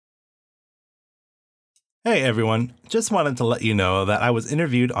Hey everyone, just wanted to let you know that I was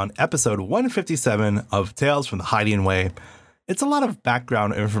interviewed on episode 157 of Tales from the Hydian Way. It's a lot of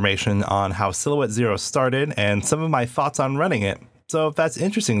background information on how Silhouette Zero started and some of my thoughts on running it, so if that's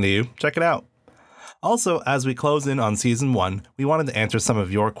interesting to you, check it out. Also, as we close in on Season 1, we wanted to answer some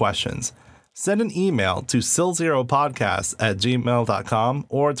of your questions. Send an email to silzeropodcast@gmail.com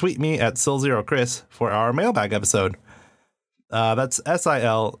or tweet me at silzerochris for our mailbag episode. That's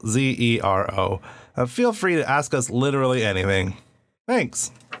SILZERO. Feel free to ask us literally anything.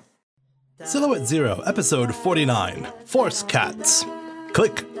 Thanks. Silhouette Zero, episode 49, Force Cats.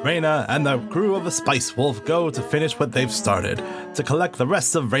 Click, Reyna, and the crew of the Spice Wolf go to finish what they've started, to collect the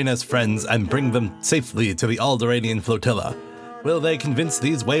rest of Reyna's friends and bring them safely to the Alderaanian flotilla. Will they convince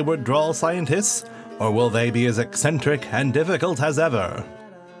these wayward Droll scientists, or will they be as eccentric and difficult as ever?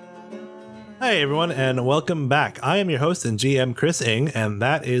 Hey everyone, and welcome back. I am your host and GM Chris Ng, and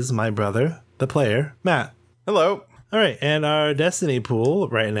that is my brother, the player, Matt. Hello. All right, and our Destiny pool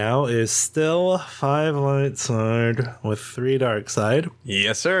right now is still 5 light side with 3 dark side.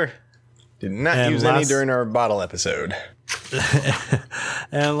 Yes, sir. Did not use any during our bottle episode.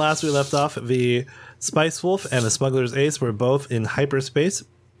 And last we left off, the Spice Wolf and the Smuggler's Ace were both in hyperspace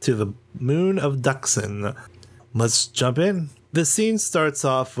to the moon of Duxon. Let's jump in. The scene starts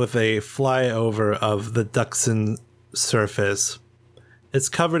off with a flyover of the Duxon surface. It's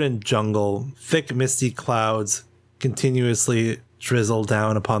covered in jungle. Thick, misty clouds continuously drizzle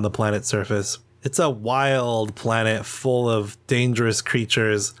down upon the planet's surface. It's a wild planet full of dangerous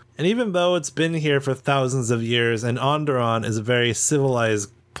creatures. And even though it's been here for thousands of years and Onderon is a very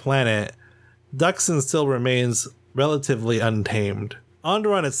civilized planet, Duxon still remains relatively untamed.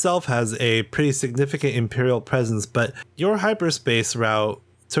 Onderon itself has a pretty significant Imperial presence, but your hyperspace route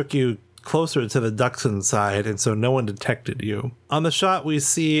took you closer to the Duxon side, and so no one detected you. On the shot, we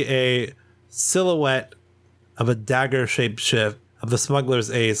see a silhouette of a dagger-shaped ship of the Smuggler's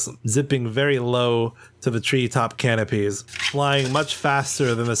Ace zipping very low to the treetop canopies, flying much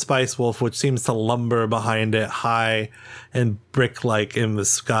faster than the Spice Wolf, which seems to lumber behind it high and brick-like in the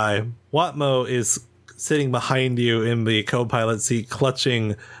sky. Watmo is sitting behind you in the co-pilot seat,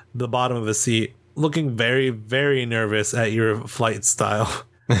 clutching the bottom of the seat, looking very, very nervous at your flight style.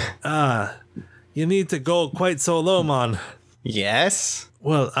 You need to go quite so low, man. Yes?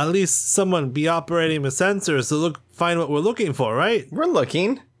 Well, at least someone be operating the sensors to find what we're looking for, right? We're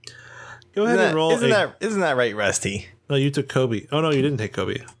looking. Go ahead and roll. Isn't that right, Rusty? No, you took Kobe. Oh, no, you didn't take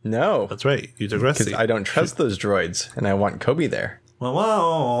Kobe. No. That's right. You took Rusty. Because I don't trust those droids, and I want Kobe there.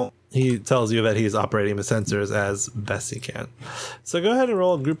 Well, he tells you that he's operating the sensors as best he can. So go ahead and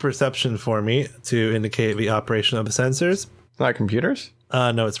roll group perception for me to indicate the operation of the sensors. Not computers?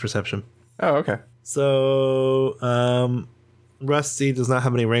 No, it's perception. Oh, okay. So, Rusty does not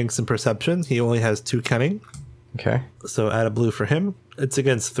have any ranks in perception. He only has 2 cunning. Okay. So add a blue for him. It's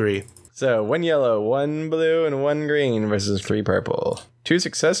against 3. So 1 yellow, 1 blue, and 1 green versus 3 purple. 2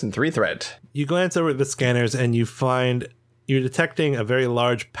 success and 3 threat. You glance over at the scanners and you find you're detecting a very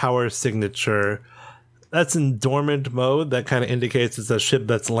large power signature. That's in dormant mode. That kind of indicates it's a ship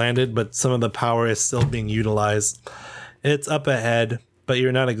that's landed, but some of the power is still being utilized. It's up ahead, but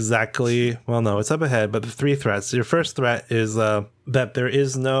you're not exactly... Well, no, it's up ahead, but the 3 threats. Your first threat is that there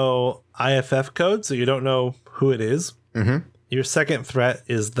is no IFF code, so you don't know who it is. Mm-hmm. Your second threat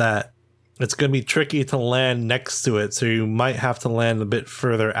is that it's going to be tricky to land next to it, so you might have to land a bit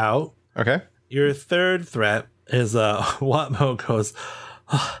further out. Okay. Your third threat is Watmo goes,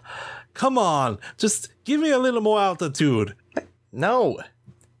 oh, come on, just give me a little more altitude. No.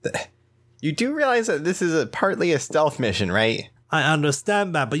 You do realize that this is partly a stealth mission, right? I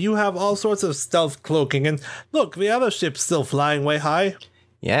understand that, but you have all sorts of stealth cloaking, and look, the other ship's still flying way high.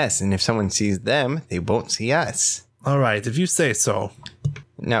 Yes, and if someone sees them, they won't see us. All right, if you say so.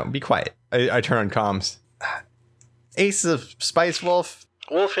 Now, be quiet. I turn on comms. Ace of Spice Wolf.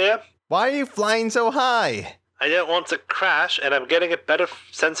 Wolf here. Why are you flying so high? I don't want to crash, and I'm getting a better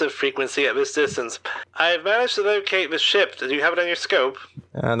sense of frequency at this distance. I've managed to locate the ship. Do you have it on your scope?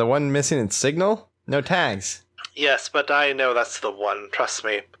 The one missing its signal? No tags. Yes, but I know that's the one, trust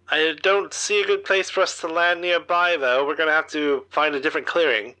me. I don't see a good place for us to land nearby, though. We're going to have to find a different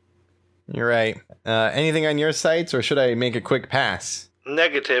clearing. You're right. Anything on your sights, or should I make a quick pass?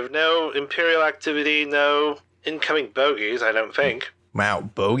 Negative. No Imperial activity, no incoming bogeys, I don't think. Wow,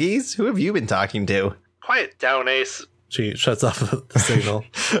 bogeys? Who have you been talking to? Quiet down, Ace. She shuts off the signal.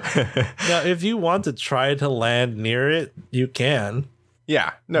 Now, if you want to try to land near it, you can.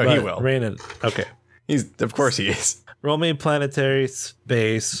 Yeah, no, he will. Rainin. Okay. Of course he is. Roll me planetary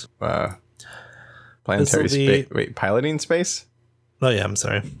space. Planetary space. Wait, piloting space? Oh yeah, I'm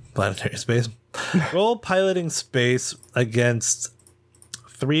sorry. Planetary space. Roll piloting space against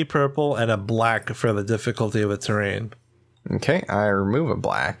 3 purple and a black for the difficulty of the terrain. Okay, I remove a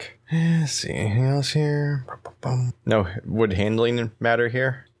black. Let's see, anything else here? No, would handling matter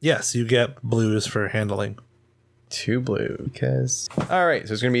here? Yes, you get blues for handling. 2 blue, because... Alright,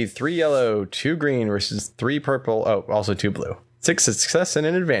 so it's going to be 3 yellow, 2 green versus 3 purple. Oh, also 2 blue. 6 success and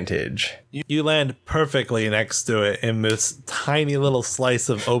an advantage. You land perfectly next to it in this tiny little slice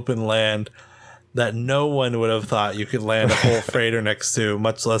of open land that no one would have thought you could land a whole freighter next to,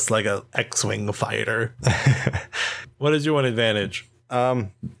 much less like a X-Wing fighter. What is your one advantage? I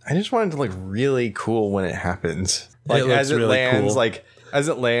just want it to look really cool when it happens. Like, It looks as it really lands, cool. as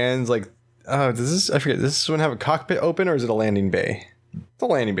it lands, like, oh, does this, I forget, does this one have a cockpit open or is it a landing bay? It's a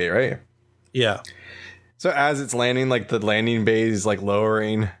landing bay, right? Yeah. So as it's landing, like, the landing bay is, like,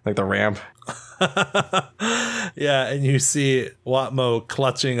 lowering, like, the ramp. Yeah, and you see Watmo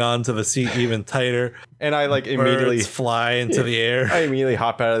clutching onto the seat even tighter. And I, like, immediately... Birds fly into the air. I immediately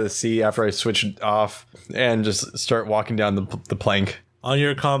hop out of the seat after I switch it off and just start walking down the plank. On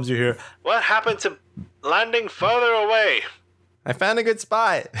your comms, you hear, "What happened to landing further away?" I found a good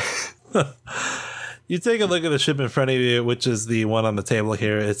spot. You take a look at the ship in front of you, which is the one on the table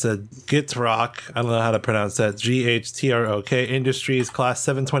here. It's a Gitrok. I don't know how to pronounce that. GHTROK Industries Class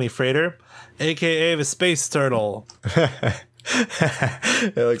 720 Freighter, a.k.a. the Space Turtle.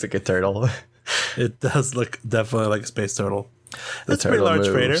 It looks like a turtle. It does look definitely like a Space Turtle. It's a pretty turtle large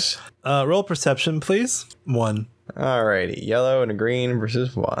moves. freighter. Roll perception, please. 1. Alrighty, yellow and a green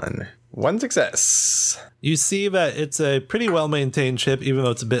versus 1. 1 success. You see that it's a pretty well-maintained ship, even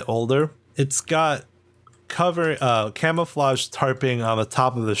though it's a bit older. It's got camouflage tarping on the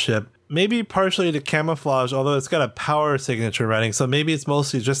top of the ship. Maybe partially to camouflage, although it's got a power signature running, so maybe it's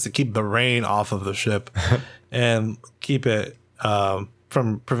mostly just to keep the rain off of the ship and keep it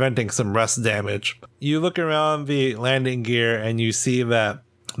from preventing some rust damage. You look around the landing gear and you see that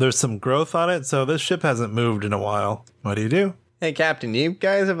there's some growth on it, so this ship hasn't moved in a while. What do? Hey, Captain, you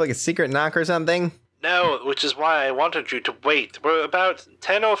guys have like a secret knock or something? No, which is why I wanted you to wait. We're about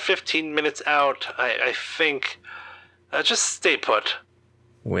 10 or 15 minutes out, I think. Just stay put.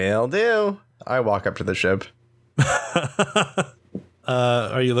 Will do. I walk up to the ship.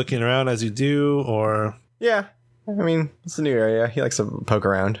 Are you looking around as you do, or... Yeah. I mean, it's a new area. He likes to poke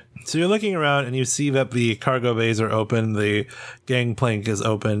around. So you're looking around and you see that the cargo bays are open, the gangplank is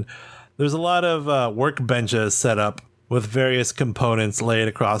open. There's a lot of workbenches set up with various components laid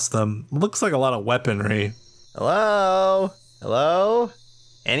across them. Looks like a lot of weaponry. Hello? Hello?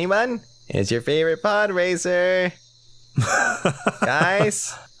 Anyone? It's your favorite pod racer.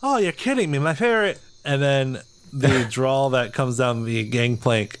 Guys? Oh, you're kidding me, my favorite. And then the drawl that comes down the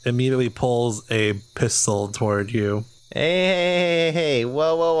gangplank immediately pulls a pistol toward you. Hey,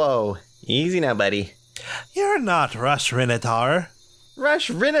 whoa. Easy now, buddy. You're not Rush Rinitar. Rush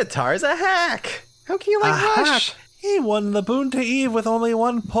Rinitar's a hack. How can you like Rush? Hack. He won the Boon to Eve with only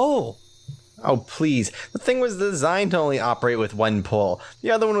 1 pull. Oh, please. The thing was designed to only operate with 1 pull. The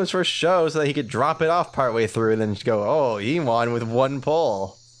other one was for show so that he could drop it off partway through and then just go, oh, he won with 1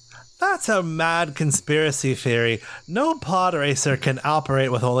 pull. That's a mad conspiracy theory. No pod racer can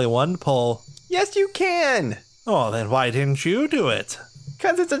operate with only 1 pull. Yes, you can. Oh, then why didn't you do it?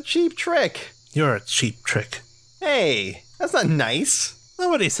 Because it's a cheap trick. You're a cheap trick. Hey, that's not nice.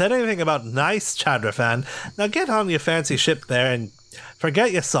 Nobody said anything about nice, Chadrafan. Now get on your fancy ship there and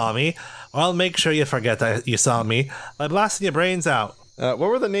forget you saw me, or I'll make sure you forget that you saw me by blasting your brains out. What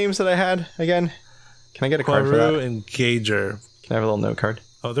were the names that I had again? Can I get a card for Quaru that? and Gauger. Can I have a little note card?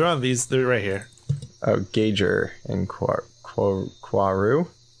 Oh, they're on these. They're right here. Oh, Gauger and Quaru. Quaru.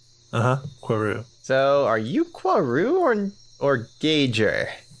 So, are you Quaru or Gauger?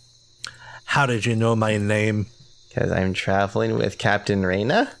 How did you know my name? Because I'm traveling with Captain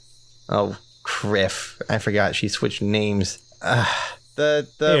Reyna? Oh, Criff. I forgot she switched names.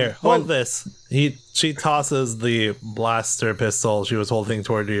 Here, hold this. She tosses the blaster pistol she was holding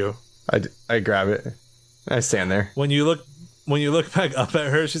toward you. I grab it. I stand there. When you look back up at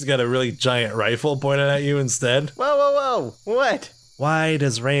her, she's got a really giant rifle pointed at you instead. Whoa. What? Why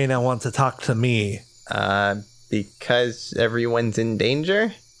does Reyna want to talk to me? Because everyone's in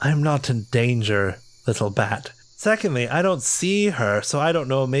danger? I'm not in danger, little bat. Secondly, I don't see her, so I don't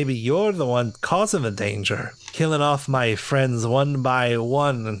know, maybe you're the one causing the danger. Killing off my friends one by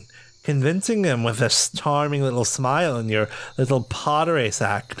one and convincing them with this charming little smile in your little pod race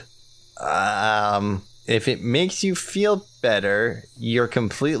act. If it makes you feel better, you're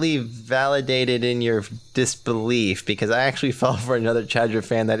completely validated in your disbelief because I actually fell for another Chadra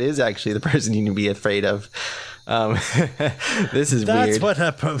fan that is actually the person you need to be afraid of. This is That's weird. what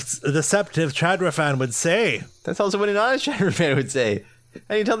a deceptive Chadra fan would say. That's also what an honest Chadra fan would say.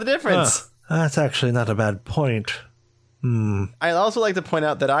 How do you tell the difference? That's actually not a bad point. I'd also like to point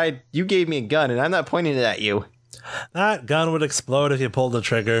out that you gave me a gun, and I'm not pointing it at you. That gun would explode if you pulled the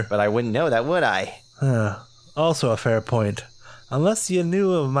trigger. But I wouldn't know that, would I? Also a fair point. Unless you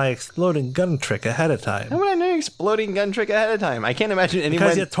knew of my exploding gun trick ahead of time. How would I know your exploding gun trick ahead of time? I can't imagine anyone...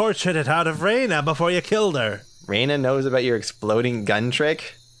 Because you tortured it out of Reyna before you killed her. Reyna knows about your exploding gun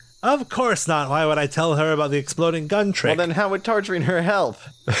trick? Of course not. Why would I tell her about the exploding gun trick? Well, then how would torturing her help?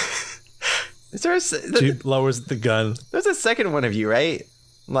 Is there She lowers the gun. There's a second one of you, right?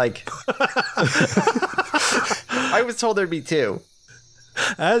 Like... I was told there'd be two.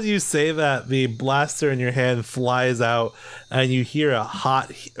 As you say that, the blaster in your hand flies out, and you hear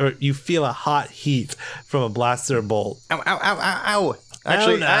you feel a hot heat from a blaster bolt. Ow, ow, ow, ow, ow.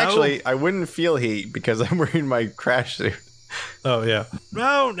 Actually, I wouldn't feel heat because I'm wearing my crash suit. Oh, yeah.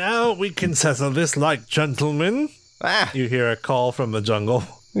 Now, we can settle this like gentlemen. Ah, You hear a call from the jungle.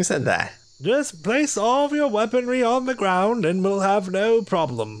 who said that? Just place all of your weaponry on the ground, and we'll have no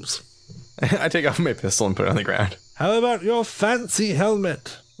problems. I take off my pistol and put it on the ground. How about your fancy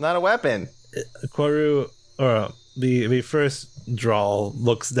helmet? Not a weapon. Kwaru, or the first drawl,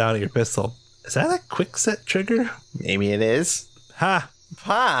 looks down at your pistol. Is that a quick set trigger? Maybe it is. Ha!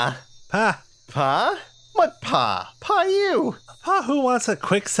 Pa? Pa! Pa? What pa? Pa you? Pa, who wants a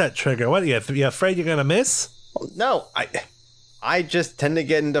quick set trigger? What, you afraid you're gonna miss? Well, no, I just tend to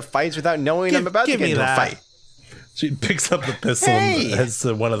get into fights without knowing I'm about to give get me into a that. fight. She picks up the pistol Hey! and heads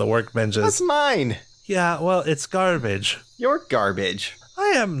to one of the workbenches. That's mine. Yeah, well, it's garbage. You're garbage. I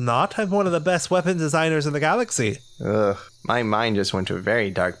am not. I'm one of the best weapon designers in the galaxy. Ugh, my mind just went to a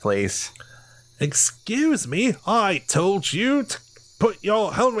very dark place. Excuse me, I told you to put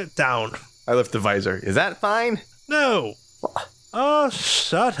your helmet down. I lift the visor. Is that fine? No. Oh,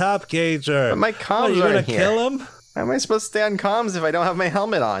 shut up, Gager. But my What, comms are you gonna aren't here. kill him? How am I supposed to stay on comms if I don't have my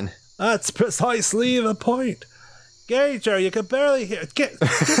helmet on? That's precisely the point. Gager, you can barely hear.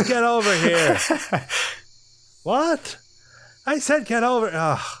 Just get over here. What? I said get over.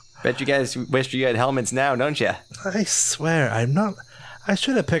 Ugh. Bet you guys wish you had helmets now, don't you? I swear, I'm not. I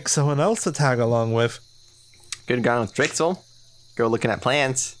should have picked someone else to tag along with. Could have gone with Trixel. Go looking at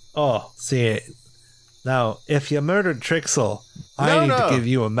plants. Oh, see. Now, if you murdered Trixel, I need to give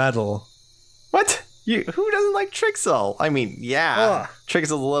you a medal. What? Who doesn't like Trixel? I mean, yeah,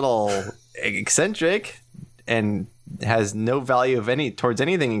 Trixel's a little eccentric and has no value of towards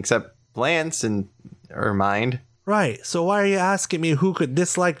anything except plants and her mind. Right, so why are you asking me who could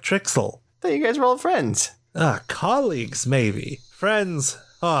dislike Trixel? I thought you guys were all friends. Colleagues, maybe. Friends.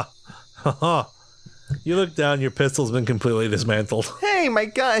 You look down, your pistol's been completely dismantled. Hey, my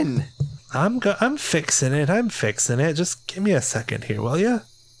gun! I'm fixing it. Just give me a second here, will you?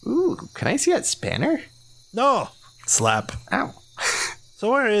 Ooh, can I see that spanner? No. Slap. Ow.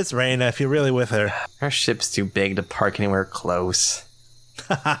 So where is Reyna if you're really with her? Her ship's too big to park anywhere close.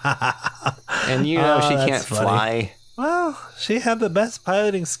 And you know she that's can't funny. fly. Well, she had the best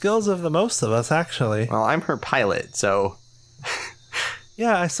piloting skills of the most of us, actually. Well, I'm her pilot, so...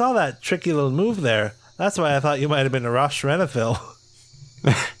 Yeah, I saw that tricky little move there. That's why I thought you might have been a Rosh Renifil.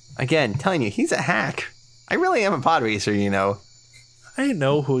 Again, telling you, he's a hack. I really am a pod racer, you know. I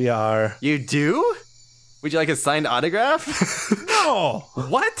know who you are. You do? Would you like a signed autograph? No!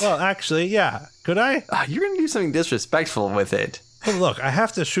 What? Well, actually, yeah. Could I? You're gonna do something disrespectful with it. Well, look, I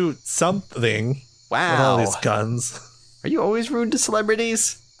have to shoot something Wow. with all these guns. Are you always rude to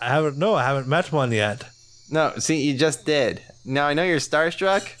celebrities? I haven't met one yet. No, see, you just did. Now, I know you're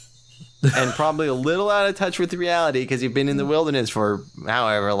starstruck and probably a little out of touch with reality because you've been in the wilderness for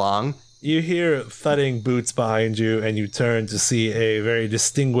however long. You hear thudding boots behind you, and you turn to see a very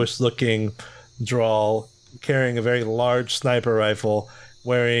distinguished-looking drawl carrying a very large sniper rifle,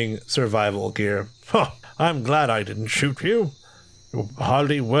 wearing survival gear. Huh, I'm glad I didn't shoot you. You're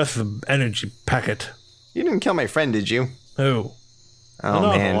hardly worth the energy packet. You didn't kill my friend, did you? Who? Oh,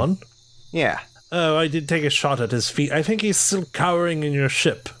 Another man. one? Yeah. Oh, I did take a shot at his feet. I think he's still cowering in your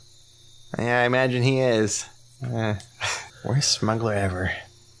ship. Yeah, I imagine he is. Worst smuggler ever.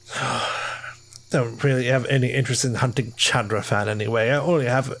 Don't really have any interest in hunting Chandra fan anyway. I only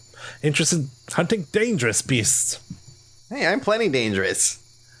have interest in hunting dangerous beasts. Hey, I'm plenty dangerous.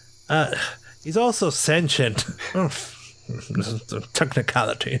 He's also sentient.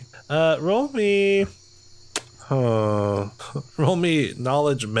 Technicality. Roll me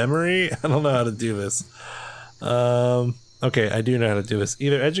knowledge memory. I don't know how to do this. Okay, I do know how to do this.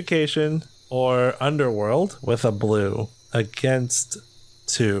 Either education or underworld with a blue against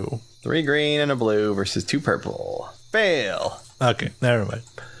 2. 3 green and a blue versus 2 purple. Fail. Okay, never mind.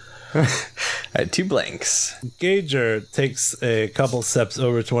 I had 2 blanks. Gager takes a couple steps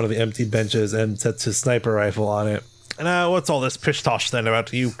over to one of the empty benches and sets his sniper rifle on it. And what's all this pish-tosh then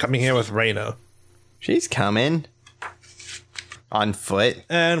about you coming here with Reyna? She's coming. On foot.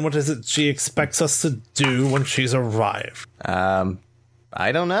 And what is it she expects us to do when she's arrived?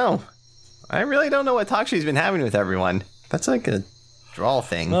 I don't know. I really don't know what talk she's been having with everyone. That's like a drawl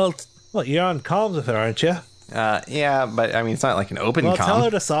thing. Well, you're on comms with her, aren't you? Yeah, but I mean, it's not like an open Well, comm. tell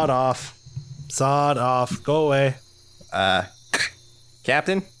her to sod off. Sod off. Go away.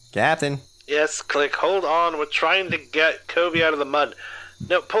 Captain? Yes, Click. Hold on. We're trying to get Kobe out of the mud.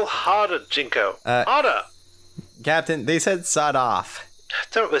 No, pull harder, Jinko. Harder. Captain, they said sod off.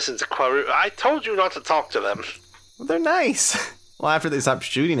 Don't listen to Quaru. I told you not to talk to them. Well, they're nice. Well, after they stopped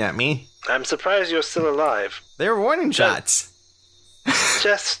shooting at me. I'm surprised you're still alive. They were warning shots.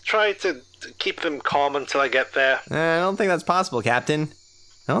 Just try to keep them calm until I get there. I don't think that's possible, Captain.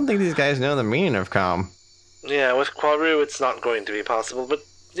 I don't think these guys know the meaning of calm. Yeah, with Quaru, it's not going to be possible, but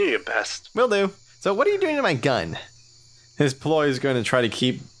do your best. Will do. So what are you doing to my gun? His ploy is going to try to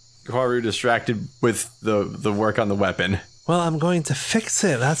keep Quaru distracted with the work on the weapon. Well, I'm going to fix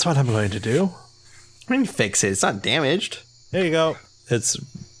it. That's what I'm going to do. I mean, fix it. It's not damaged. There you go. It's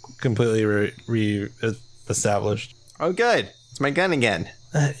completely re-established. Oh, good. It's my gun again.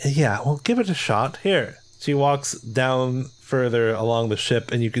 Yeah, well, give it a shot. Here. She walks down further along the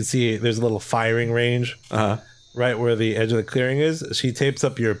ship, and you can see there's a little firing range right where the edge of the clearing is. She tapes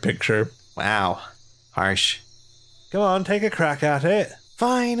up your picture. Wow. Harsh. Come on, take a crack at it.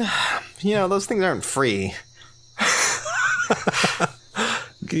 Fine. You know, those things aren't free.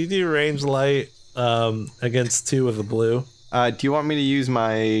 Can you do range light against 2 with the blue? Do you want me to use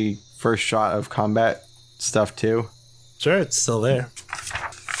my first shot of combat stuff too? Sure, it's still there.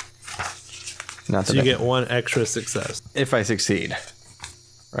 Not So you get 1 extra success. if I succeed,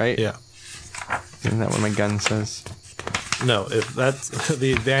 right? Yeah. Isn't that what my gun says? No, if that's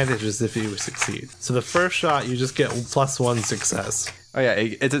the advantage is if you succeed. So the first shot, you just get +1 success Oh yeah,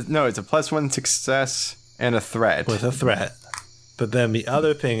 it's a +1 success and a threat. with a threat. But then the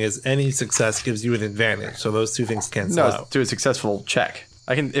other thing is any success gives you an advantage. So those 2 things cancel No, out. it's to a successful check.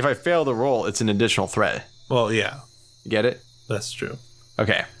 If I fail the roll, it's an additional threat. Well, yeah, You get it? that's true.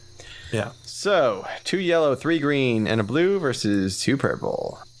 Okay. Yeah. So 2 yellow, 3 green, and a blue versus 2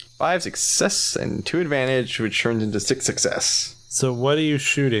 purple. 5 success and 2 advantage, which turns into 6 success. So what are you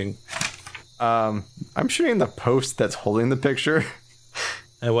shooting? I'm shooting the post that's holding the picture.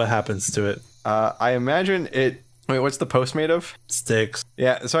 And what happens to it? I imagine it. Wait, what's the post made of? Sticks.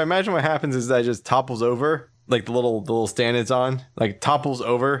 Yeah, so I imagine what happens is that it just topples over, like the little stand it's on, like topples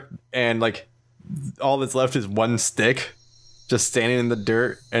over, and like all that's left is 1 stick, just standing in the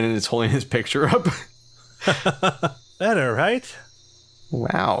dirt, and it's holding his picture up. Better, right?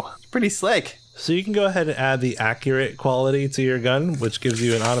 Wow, it's pretty slick. So you can go ahead and add the accurate quality to your gun, which gives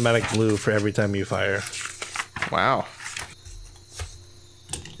you an automatic blue for every time you fire. Wow.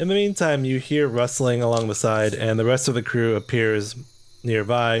 In the meantime, you hear rustling along the side, and the rest of the crew appears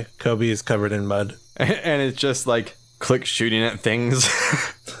nearby. Kobe is covered in mud. And it's just like Click shooting at things.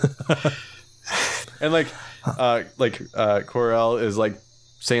 And Corel is like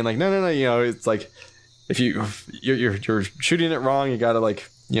saying like, no, you know, it's like if you're shooting it wrong, you gotta like,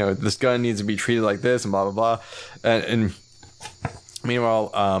 you know, this gun needs to be treated like this and blah blah blah. And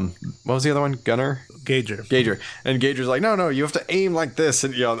meanwhile, what was the other one? Gunner? Gager. And Gager's like, no, you have to aim like this,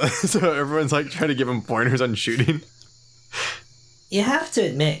 and you know, so everyone's like trying to give him pointers on shooting. You have to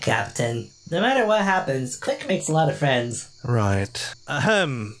admit, Captain, no matter what happens, Click makes a lot of friends. Right.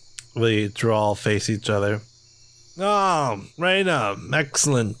 Ahem. We draw face each other. Oh, Reyna,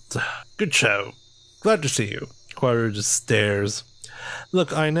 excellent. Good show. Glad to see you. Quaru just stares.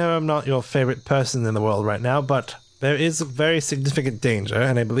 Look, I know I'm not your favorite person in the world right now, but there is a very significant danger,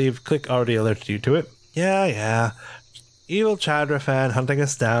 and I believe Click already alerted you to it. Yeah. Evil Chadra fan hunting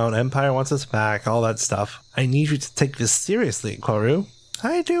us down, Empire wants us back, all that stuff. I need you to take this seriously, Quaru.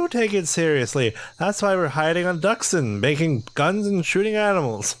 I do take it seriously. That's why we're hiding on Duxon, making guns and shooting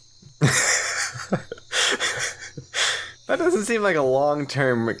animals. That doesn't seem like a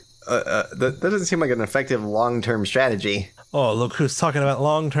long-term... that doesn't seem like an effective long-term strategy. Oh, look who's talking about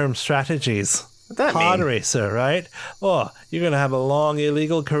long-term strategies. What's that Pod mean? racer, right? Oh, you're gonna have a long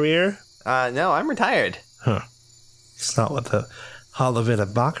illegal career? No, I'm retired. Huh. It's not what the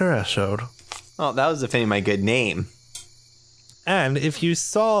Halavita Baccarat showed. Oh, that was defending my good name. And if you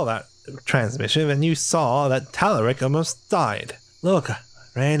saw that transmission, then you saw that Talaric almost died. Look,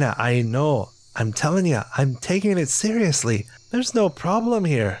 Reyna, I know. I'm telling you, I'm taking it seriously. There's no problem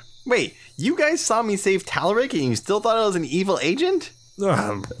here. Wait, you guys saw me save Talric and you still thought I was an evil agent?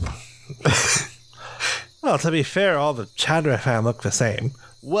 Well, to be fair, all the Chadrafan look the same.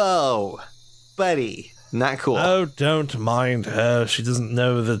 Whoa, buddy. Not cool. Oh, don't mind her. She doesn't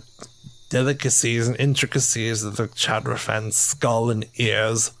know the delicacies and intricacies of the Chadrafan skull and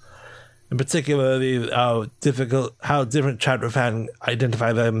ears. In particular, how different Chadrafan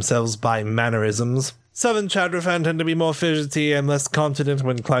identify themselves by mannerisms. Southern Chadrafan tend to be more fidgety and less confident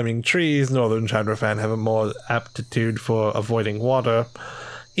when climbing trees. Northern Chadrafan have a more aptitude for avoiding water.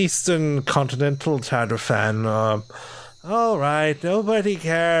 Eastern continental Chadrafan are... all right, nobody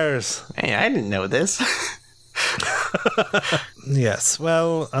cares. Hey, I didn't know this. Yes,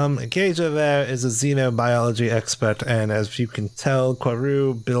 well, Gaja there is a xenobiology expert, and as you can tell,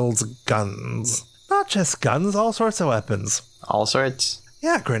 Quaru builds guns. Not just guns, all sorts of weapons. All sorts?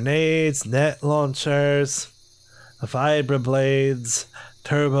 Yeah, grenades, net launchers, vibroblades,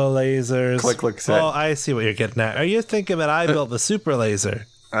 turbo lasers. Click, look, set. Oh, I see what you're getting at. Are you thinking that I built the super laser?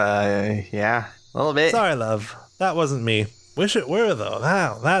 Yeah, a little bit. Sorry, love. That wasn't me. Wish it were, though.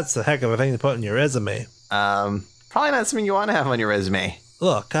 Wow, that's a heck of a thing to put in your resume. Probably not something you want to have on your resume.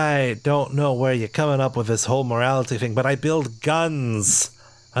 Look, I don't know where you're coming up with this whole morality thing, but I build guns.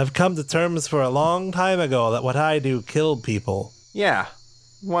 I've come to terms for a long time ago that what I do killed people. Yeah,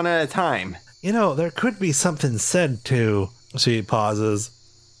 one at a time. You know, there could be something said to... She pauses,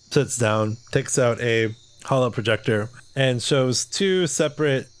 sits down, takes out a holo projector, and shows two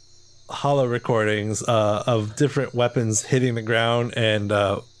separate holo recordings of different weapons hitting the ground and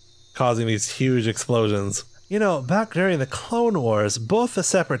causing these huge explosions. You know, back during the Clone Wars, both the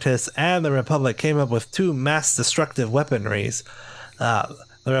Separatists and the Republic came up with two mass-destructive weaponries. The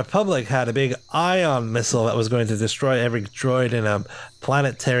Republic had a big ion missile that was going to destroy every droid in a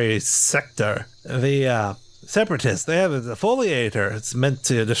planetary sector. The Separatists, they have a defoliator. It's meant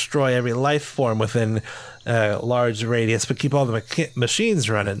to destroy every life form within a large radius, but keep all the machines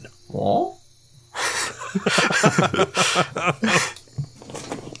running. What?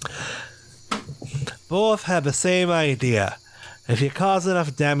 Both have the same idea. If you cause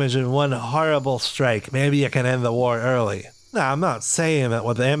enough damage in one horrible strike, maybe you can end the war early. Now, I'm not saying that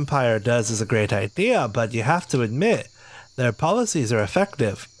what the Empire does is a great idea, but you have to admit, their policies are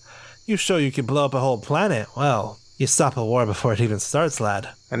effective. You show you can blow up a whole planet, well, you stop a war before it even starts, lad.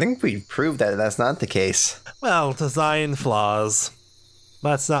 I think we've proved that that's not the case. Well, design flaws.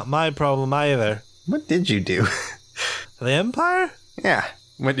 That's not my problem either. What did you do? The Empire? Yeah.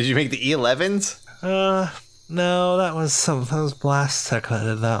 What, did you make the E11s? No, that was Blast Tech that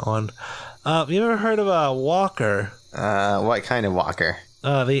did that one. You ever heard of a Walker? What kind of walker?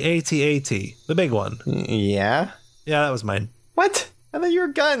 The AT-AT, the big one. Yeah? Yeah, that was mine. What? I thought you were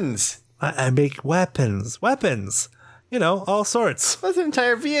guns. I make weapons. Weapons! You know, all sorts. That's an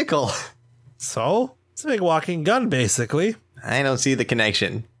entire vehicle. So? It's a big walking gun, basically. I don't see the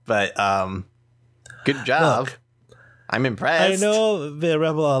connection, but, good job. Look, I'm impressed. I know the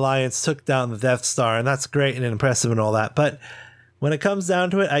Rebel Alliance took down the Death Star, and that's great and impressive and all that, but when it comes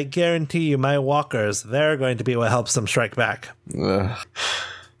down to it, I guarantee you my walkers, they're going to be what helps them strike back. Ugh.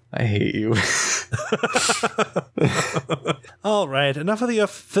 I hate you. All right, enough of the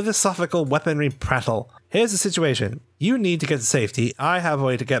philosophical weaponry prattle. Here's the situation. You need to get to safety. I have a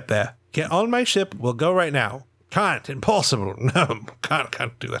way to get there. Get on my ship. We'll go right now. Can't. Impossible. No,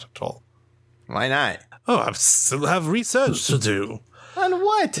 can't do that at all. Why not? Oh, I still have research to do. On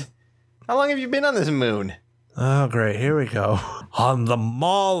what? How long have you been on this moon? Oh, great. Here we go. On the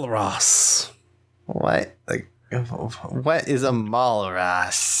Malros. What? Like, what is a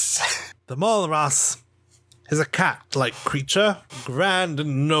Malros? The Malros is a cat-like creature, grand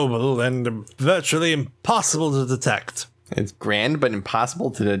and noble, and virtually impossible to detect. It's grand but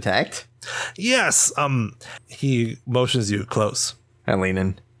impossible to detect? Yes, he motions you close. I lean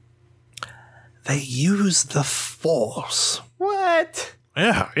in. They use the Force. What?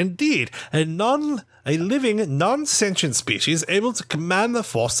 Yeah, indeed. A living, non-sentient species able to command the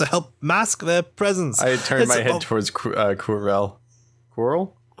Force to help mask their presence. I turned my head towards Quirrell.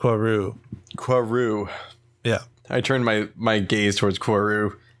 Quirrell? Quaru. Quaru. Yeah. I turned my gaze towards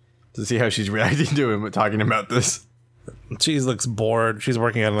Quaru to see how she's reacting to him talking about this. She looks bored. She's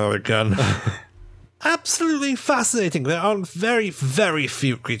working on another gun. Absolutely fascinating. There are very, very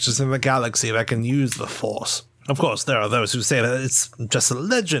few creatures in the galaxy that can use the Force. Of course, there are those who say that it's just a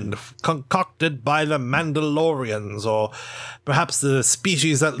legend concocted by the Mandalorians, or perhaps the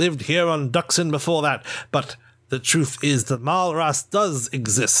species that lived here on Duxon before that. But the truth is that Malras does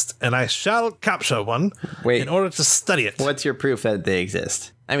exist, and I shall capture one in order to study it. What's your proof that they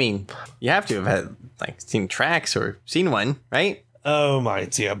exist? I mean, you have to have seen tracks or seen one, right? Oh, my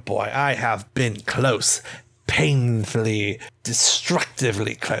dear boy, I have been close. Painfully,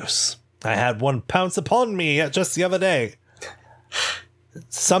 destructively close. I had one pounce upon me just the other day.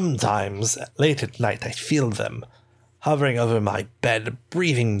 Sometimes, late at night, I feel them hovering over my bed,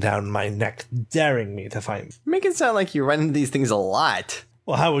 breathing down my neck, daring me to find. Make it sound like you run into these things a lot.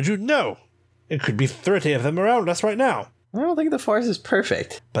 Well, how would you know? It could be 30 of them around us right now. I don't think the forest is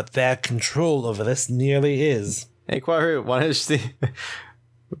perfect. But their control over this nearly is. Hey, Quaru, want to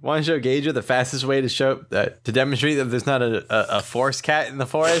show Gager the fastest way to demonstrate that there's not a forest cat in the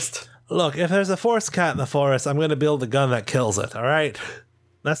forest? Look, if there's a forest cat in the forest, I'm going to build a gun that kills it, all right?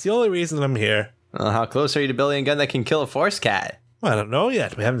 That's the only reason I'm here. Well, how close are you to building a gun that can kill a forest cat? Well, I don't know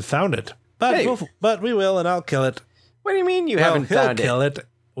yet. We haven't found it. But, Hey. but we will, and I'll kill it. What do you mean you haven't found He'll it? kill it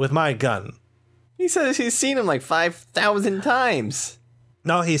with my gun. He says he's seen him like 5,000 times.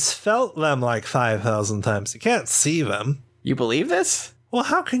 No, he's felt them like 5,000 times. You can't see them. You believe this? Well,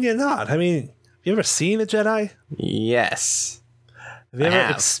 how can you not? I mean, have you ever seen a Jedi? Yes. Have you I ever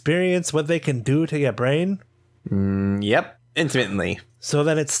have. experienced what they can do to your brain? Yep. Intimately. So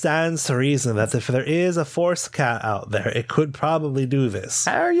then it stands to reason that if there is a force cat out there, it could probably do this.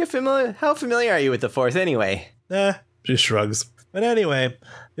 How familiar are you with the force anyway? She shrugs. But anyway,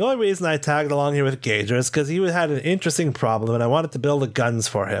 the only reason I tagged along here with Gager is because he had an interesting problem and I wanted to build the guns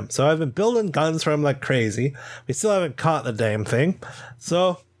for him. So I've been building guns for him like crazy. We still haven't caught the damn thing.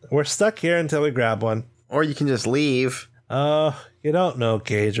 So we're stuck here until we grab one. Or you can just leave. You don't know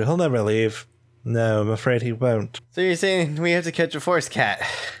Gager. He'll never leave. No, I'm afraid he won't. So you're saying we have to catch a forest cat?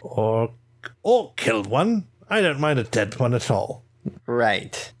 Or kill one. I don't mind a dead one at all.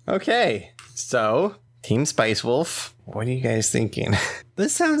 Right. Okay. So, Team Spice Wolf, what are you guys thinking?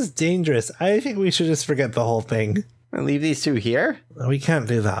 This sounds dangerous. I think we should just forget the whole thing. Leave these two here? We can't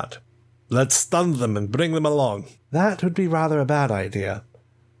do that. Let's stun them and bring them along. That would be rather a bad idea.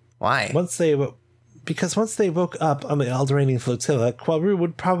 Why? Because once they woke up on the Alderaanian flotilla, Quaru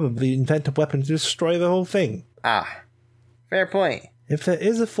would probably invent a weapon to destroy the whole thing. Fair point. If there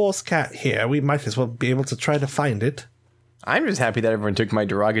is a force cat here, we might as well be able to try to find it. I'm just happy that everyone took my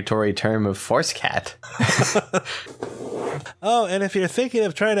derogatory term of force cat. Oh, and if you're thinking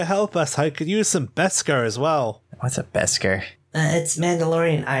of trying to help us, I could use some Beskar as well. What's a Beskar? It's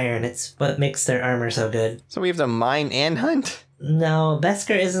Mandalorian iron. It's what makes their armor so good. So we have to mine and hunt? No,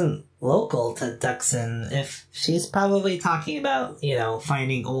 Beskar isn't local to Duxon. If she's probably talking about,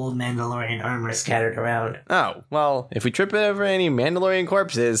 finding old Mandalorian armor scattered around. Oh, well, if we trip over any Mandalorian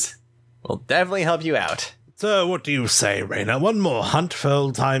corpses, we'll definitely help you out. So what do you say, Reyna? One more hunt for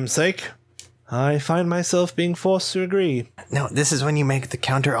old time's sake? I find myself being forced to agree. No, this is when you make the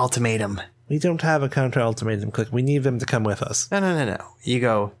counter ultimatum. We don't have a counter-ultimatum, Click. We need them to come with us. No. You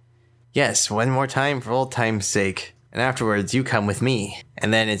go, yes, one more time for old time's sake. And afterwards, you come with me.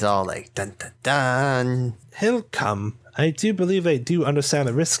 And then it's all like, dun dun dun. He'll come. I do believe they do understand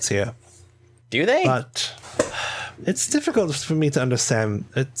the risks here. Do they? But it's difficult for me to understand.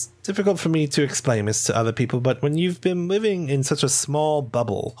 It's difficult for me to explain this to other people, but when you've been living in such a small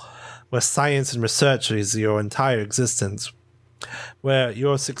bubble where science and research is your entire existence, where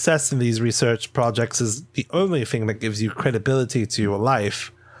your success in these research projects is the only thing that gives you credibility to your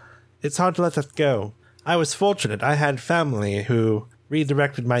life, it's hard to let that go. I was fortunate. I had family who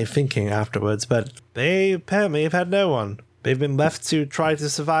redirected my thinking afterwards, but they apparently have had no one. They've been left to try to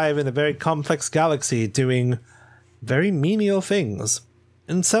survive in a very complex galaxy doing very menial things.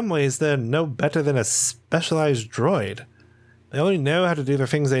 In some ways, they're no better than a specialized droid. They only know how to do the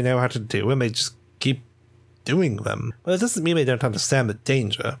things they know how to do, and they just keep doing them. But it doesn't mean they don't understand the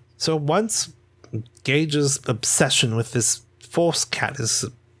danger. So once Gage's obsession with this force cat is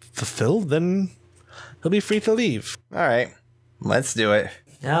fulfilled, then he'll be free to leave. All right, let's do it.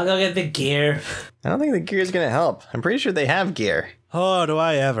 I'll go get the gear. I don't think the gear is going to help. I'm pretty sure they have gear. Oh, do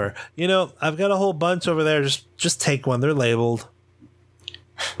I ever. I've got a whole bunch over there. Just take one. They're labeled.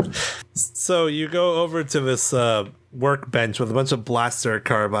 So you go over to this workbench with a bunch of blaster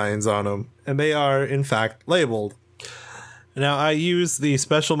carbines on them, and they are, in fact, labeled. Now, I use the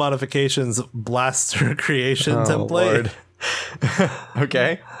special modifications blaster creation template. Lord.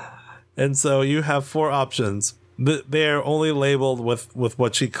 Okay. And so you have 4 options. They're only labeled with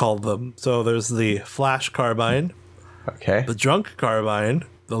what she called them. So there's the flash carbine, Okay. the drunk carbine,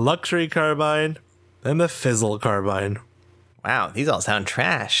 the luxury carbine, and the fizzle carbine. Wow, these all sound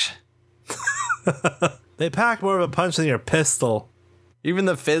trash. They pack more of a punch than your pistol. Even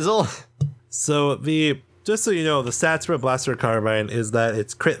the fizzle? So just so you know, the stats for a blaster carbine is that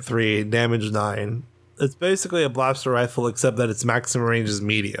it's crit 3, damage 9. It's basically a blaster rifle except that its maximum range is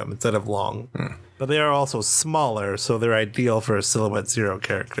medium instead of long. but they are also smaller, so they're ideal for a Silhouette Zero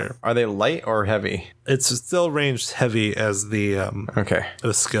character. Are they light or heavy? It's still ranged heavy as the Okay.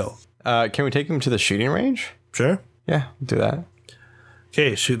 the skill. Can we take him to the shooting range? Sure. Yeah, do that.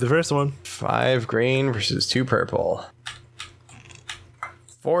 Okay, shoot the first one. 5 green versus 2 purple.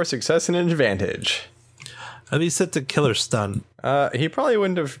 4 success and an advantage. At least set to killer stun. He probably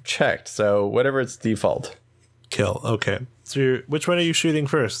wouldn't have checked, so whatever its default. Kill. Okay. So which one are you shooting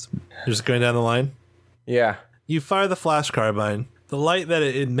first? You're just going down the line? Yeah. You fire the flash carbine. The light that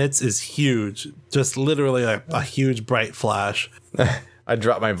it emits is huge. Just literally like a huge bright flash. I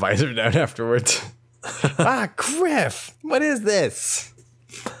dropped my visor down afterwards. Griff! What is this?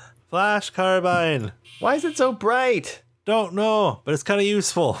 Flash carbine. Why is it so bright? Don't know, but it's kind of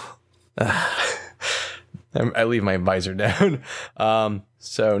useful. I leave my visor down.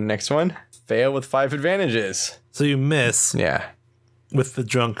 So next one. Fail with 5 advantages. So you miss Yeah. with the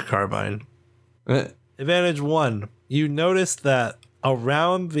drunk carbine. Uh, Advantage 1. You notice that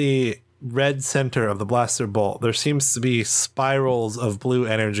around the red center of the blaster bolt, there seems to be spirals of blue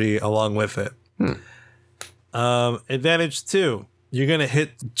energy along with it. Advantage 2. You're going to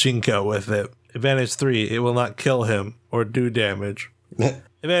hit Jinko with it. Advantage 3. It will not kill him or do damage.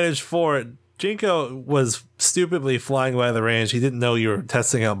 Advantage 4. Jinko was stupidly flying by the range. He didn't know you were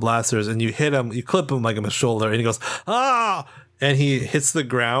testing out blasters, and you hit him, you clip him like in the shoulder, and he goes, ah! And he hits the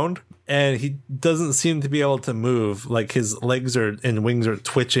ground, and he doesn't seem to be able to move. Like his legs and wings are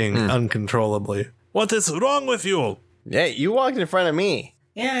twitching uncontrollably. What is wrong with you? Yeah, you walked in front of me.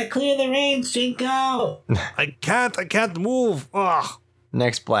 Yeah, clear the range, Jinko. I can't move. Ugh.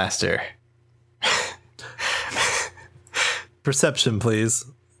 Next blaster. Perception, please,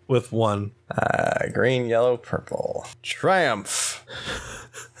 with 1. Green, yellow, purple. Triumph.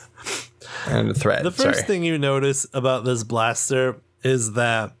 And a threat. The first thing you notice about this blaster is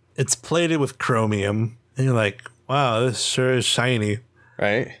that it's plated with chromium. And you're like, wow, this sure is shiny.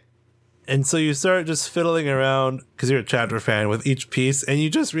 Right? And so you start just fiddling around, because you're a chapter fan, with each piece, and you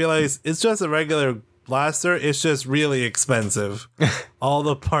just realize it's just a regular blaster. It's just really expensive. All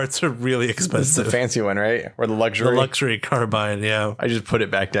the parts are really This is expensive. the fancy one, right? Or the luxury? The luxury carbine, yeah. I just put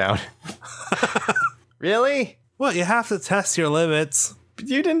it back down. Really? Well, you have to test your limits. But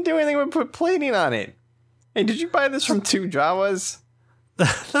you didn't do anything but put plating on it. Hey, did you buy this from 2 Jawas?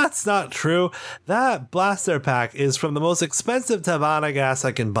 That's not true. That blaster pack is from the most expensive Tabana gas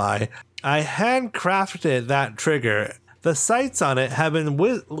I can buy. I handcrafted that trigger. The sights on it have been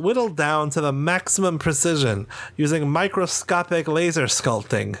whittled down to the maximum precision using microscopic laser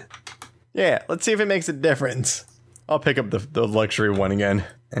sculpting. Yeah, let's see if it makes a difference. I'll pick up the luxury one again,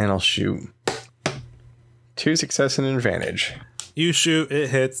 and I'll shoot. 2 success and an advantage. You shoot, it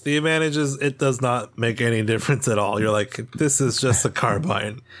hits. The advantage is it does not make any difference at all. You're like, this is just a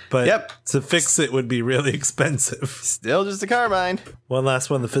carbine. But Yep. to fix it would be really expensive. Still just a carbine. One last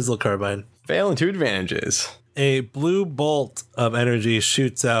one, the fizzle carbine. Fail and 2 advantages. A blue bolt of energy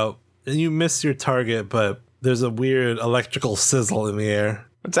shoots out, and you miss your target, but there's a weird electrical sizzle in the air.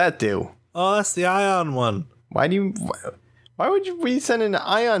 What's that do? Oh, that's the ion one. Why would we send an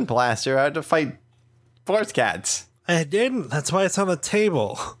ion blaster out to fight force cats? I didn't. That's why it's on the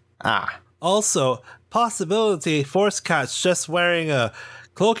table. Ah. Also, possibility Force Cat's just wearing a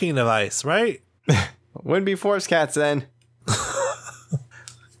cloaking device, right? Wouldn't be force cats then.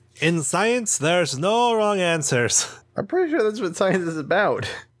 In science, there's no wrong answers. I'm pretty sure that's what science is about.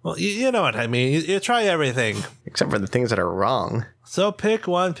 Well, you know what I mean. You try everything. Except for the things that are wrong. So pick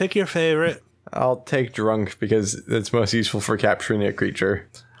one, pick your favorite. I'll take drunk because it's most useful for capturing a creature.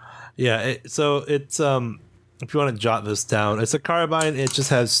 Yeah, so it's, if you want to jot this down, it's a carbine. It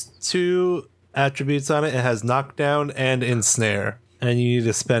just has 2 attributes on it. It has knockdown and ensnare. And you need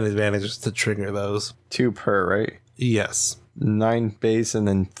to spend advantages to trigger those. 2 per, right? Yes, 9 base and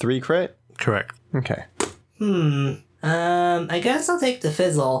then 3 crit? correct. Okay. I guess I'll take the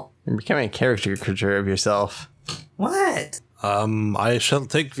fizzle. You're becoming a caricature of yourself. What? I shall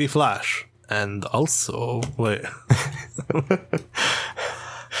take the flash. And also, wait.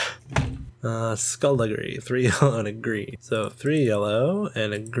 Skullduggery, 3 yellow and a green. So 3 yellow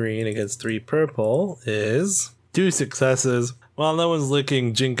and a green against 3 purple is 2 successes. While no one's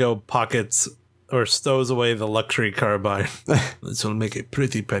licking, Jinko pockets or stows away the luxury carbine. This will make a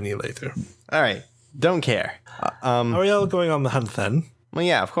pretty penny later. All right. Don't care. Are we all going on the hunt then? Well,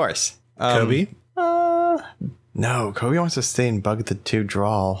 yeah, of course. Kobe? No, Kobe wants to stay and bug the 2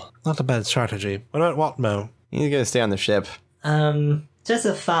 draw. Not a bad strategy. What about Watmo? He's gonna stay on the ship. Just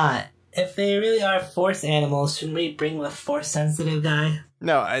a thought. If they really are force animals, shouldn't we bring the force sensitive guy?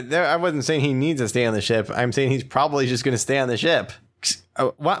 No, I wasn't saying he needs to stay on the ship. I'm saying he's probably just gonna stay on the ship.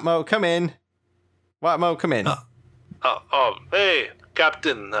 Watmo, come in. Watmo, come in. Hey,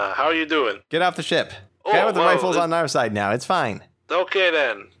 Captain, how are you doing? Get off the ship. Guy with the rifle's on our side now. It's fine. Okay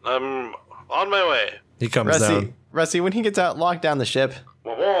then, I'm on my way. He comes down. Rusty, when he gets out, lock down the ship.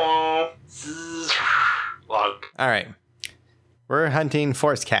 Lock. All right. We're hunting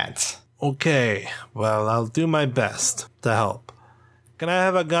force cats. Okay, well, I'll do my best to help. Can I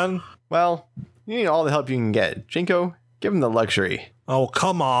have a gun? Well, you need all the help you can get. Jinko, give him the luxury. Oh,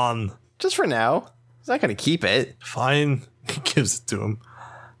 come on. Just for now. He's not going to keep it. Fine. He gives it to him.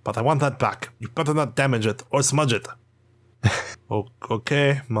 But I want that back. You better not damage it or smudge it.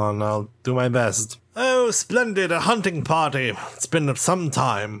 Okay, man, I'll do my best. Oh, splendid, a hunting party. It's been some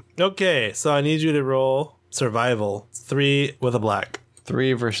time. Okay, so I need you to roll survival. 3 with a black.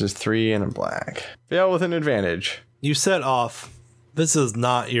 3 versus 3 and a black. Fail with an advantage. You set off. This is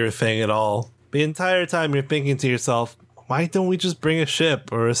not your thing at all. The entire time you're thinking to yourself, why don't we just bring a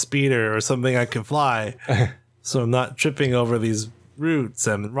ship or a speeder or something I can fly so I'm not tripping over these roots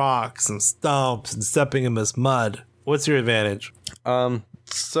and rocks and stumps and stepping in this mud? What's your advantage?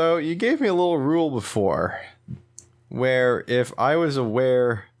 So you gave me a little rule before where if I was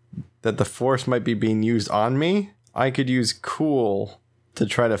aware that the force might be being used on me, I could use cool to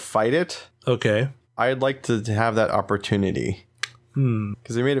try to fight it. Okay. I'd like to have that opportunity.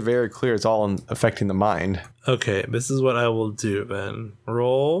 Because they made it very clear it's all affecting the mind. Okay, this is what I will do then.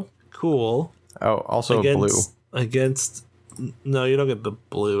 Roll cool. Oh, also blue. No, you don't get the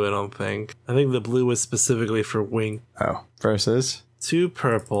blue, I don't think. I think the blue was specifically for Wink. Oh, versus? 2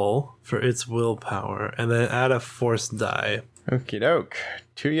 purple for its willpower, and then add a force die. Okie doke.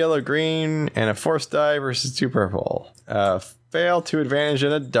 2 yellow green and a force die versus 2 purple. Fail to advantage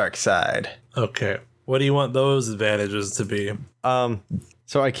and a dark side. Okay. What do you want those advantages to be?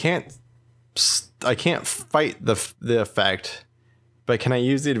 So I can't fight the effect, but can I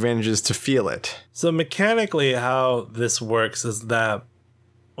use the advantages to feel it? So mechanically, how this works is that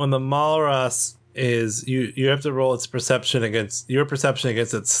when the Malras is you have to roll its perception against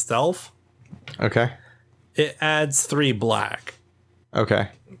its stealth. Okay. It adds 3 black. Okay.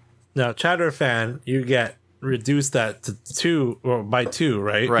 Now, Chatterfan, you get reduced that to 2 or by 2,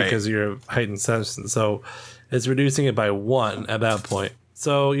 right? Right. Because you're heightened sense. So it's reducing it by 1 at that point.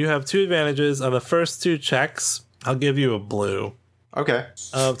 So you have 2 advantages on the first 2 checks. I'll give you a blue. Okay.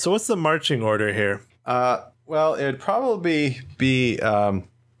 So what's the marching order here? Well, it would probably be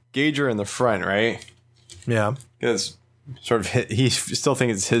Gager in the front, right? Yeah. Because sort of he still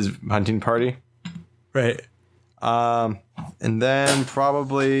thinks it's his hunting party. Right. And then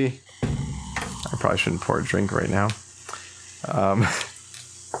probably I probably shouldn't pour a drink right now.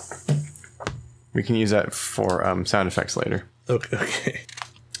 We can use that for sound effects later. Okay.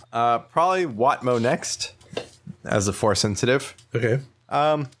 Probably Watmo next as the force sensitive. Okay.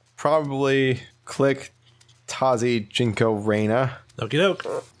 Probably Click, Tazi, Jinko, Reina. Okie doke.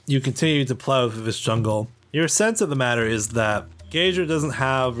 You continue to plow through this jungle. Your sense of the matter is that Gager doesn't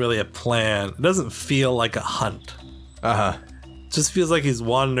have really a plan. It doesn't feel like a hunt. Uh-huh. It just feels like he's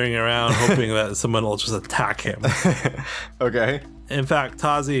wandering around hoping that someone will just attack him. Okay. In fact,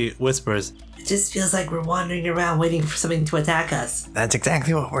 Tazi whispers, It just feels like we're wandering around waiting for something to attack us. That's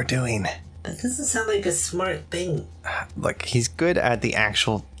exactly what we're doing. That doesn't sound like a smart thing. Look, he's good at the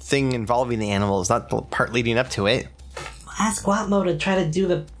actual thing involving the animals, not the part leading up to it. Ask Watmo to try to do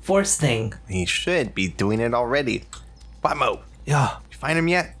the force thing. He should be doing it already. Watmo, yeah, you find him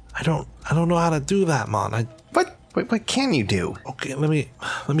yet? I don't know how to do that, man. What can you do? Okay, let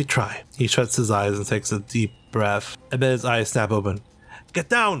me try. He shuts his eyes and takes a deep breath, and then his eyes snap open. Get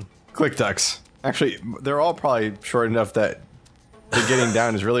down! Click ducks. Actually, they're all probably short enough that the getting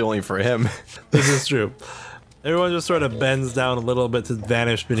down is really only for him. This is true. Everyone just sort of bends down a little bit to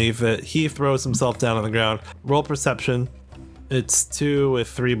vanish beneath it. He throws himself down on the ground. Roll perception. It's 2 with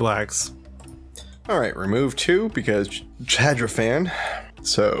 3 blacks. All right, remove 2 because Chadrafan.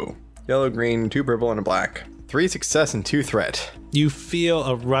 So, yellow, green, 2 purple, and a black. 3 success and 2 threat. You feel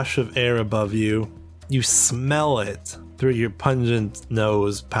a rush of air above you. You smell it through your pungent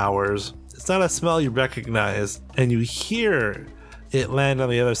nose powers. It's not a smell you recognize, and you hear it land on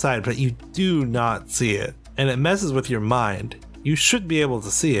the other side, but you do not see it. And it messes with your mind. You should be able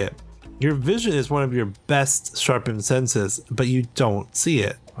to see it. Your vision is one of your best sharpened senses, but you don't see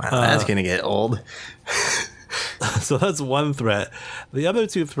it. Wow, that's gonna get old. So that's 1 threat. The other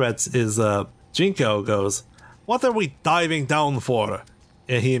 2 threats is Jinko goes, "What are we diving down for?"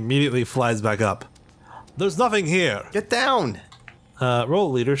 And he immediately flies back up. "There's nothing here." Get down.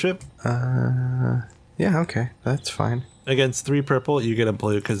 Roll leadership. Yeah, okay, that's fine. Against 3 purple, you get a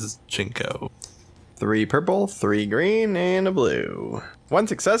blue because it's Jinko. 3 purple, 3 green, and a blue. 1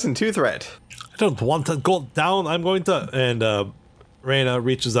 success and 2 threat. I don't want to go down. I'm going to. And Reyna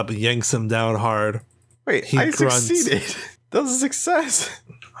reaches up and yanks him down hard. Wait, He I grunts. succeeded. That was a success.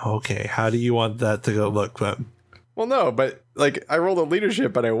 Okay, how do you want that to go look, then? Well, no, but like I rolled a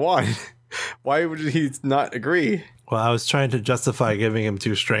leadership and I won. Why would he not agree? Well, I was trying to justify giving him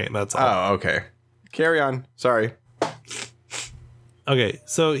 2 straight. That's all. Oh, okay. Carry on. Sorry. Okay,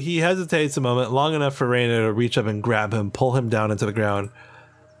 so he hesitates a moment, long enough for Reyna to reach up and grab him, pull him down into the ground.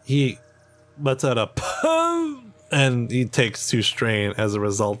 He lets out a pum, and he takes 2 strain as a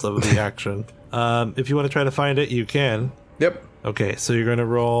result of the action. If you want to try to find it, you can. Yep. Okay, so you're going to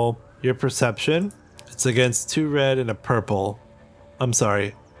roll your perception. It's against 2 red and a purple. I'm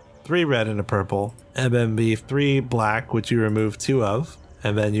sorry, 3 red and a purple. And then the 3 black, which you remove 2 of.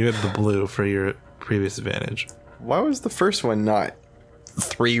 And then you have the blue for your previous advantage. Why was the first one not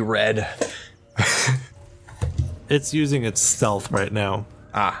 3 red? It's using its stealth right now.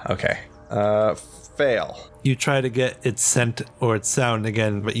 Ah, okay. Fail. You try to get its scent or its sound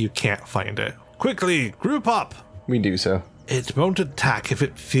again, but you can't find it. Quickly, group up! We do so. It won't attack if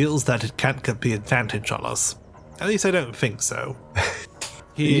it feels that it can't get the advantage on us. At least I don't think so.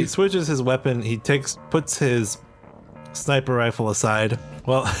 He switches his weapon. He puts his sniper rifle aside.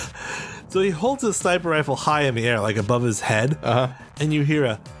 Well, so he holds his sniper rifle high in the air, like above his head. And you hear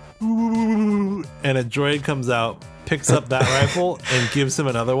a ooh, and a droid comes out, picks up that rifle, and gives him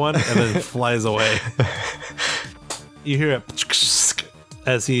another one, and then flies away. You hear it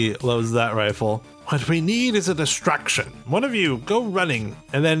as he loads that rifle. What we need is a distraction. One of you go running,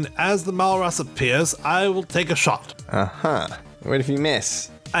 and then as the Malrus appears, I will take a shot. What if you miss?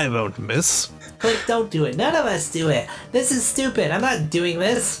 I won't miss. Click, don't do it. None of us do it. This is stupid. I'm not doing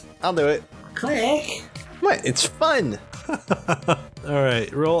this. I'll do it. Click. What? It's fun. All right,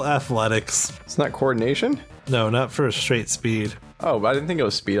 roll athletics. It's not coordination? No, not for a straight speed. Oh, but I didn't think it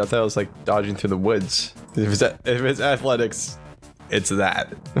was speed. I thought it was like dodging through the woods. If it's athletics, it's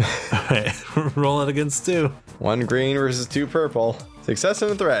that. All right, roll it against 2. 1 green versus 2 purple. Success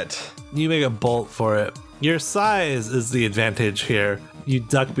and a threat. You make a bolt for it. Your size is the advantage here. You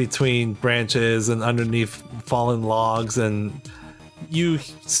duck between branches and underneath fallen logs, and you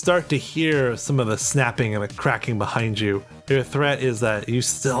start to hear some of the snapping and the cracking behind you. Your threat is that you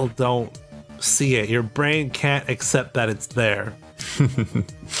still don't see it. Your brain can't accept that it's there.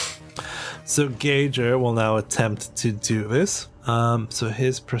 So Gauger will now attempt to do this. So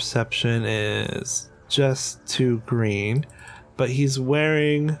his perception is just 2 green, but he's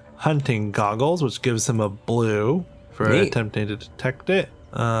wearing hunting goggles, which gives him a blue for Neat. attempting to detect it.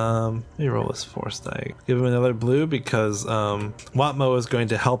 Let me roll this force die. Give him another blue because Watmo is going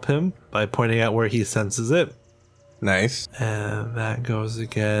to help him by pointing out where he senses it. Nice. And that goes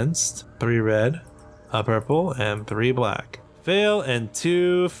against 3 red, a purple, and 3 black. Fail and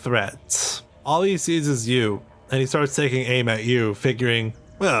 2 threats. All he sees is you, and he starts taking aim at you, figuring,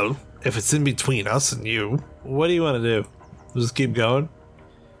 well, if it's in between us and you, what do you want to do? Just keep going?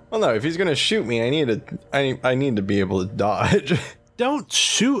 Well, no. If he's gonna shoot me, I need to be able to dodge. Don't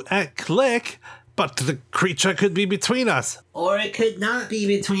shoot at Click, but the creature could be between us. Or it could not be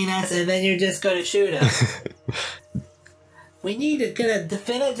between us, and then you're just going to shoot us. We need to get a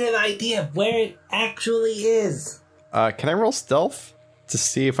definitive idea of where it actually is. Can I roll stealth to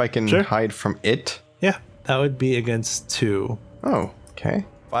see if I can Sure. hide from it? Yeah, that would be against 2. Oh, okay.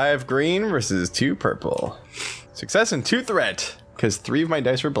 5 green versus 2 purple. Success and 2 threat, because 3 of my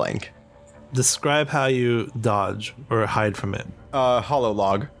dice were blank. Describe how you dodge or hide from it. Hollow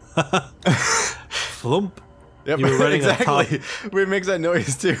log. Flump. Yep, You were running on top. exactly. It makes that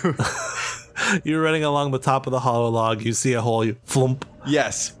noise too. You're running along the top of the hollow log. You see a hole. You flump.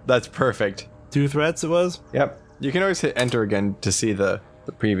 Yes, that's perfect. 2 threats it was? Yep. You can always hit enter again to see the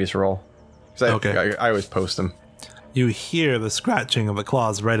previous roll. 'Cause Okay. I always post them. You hear the scratching of the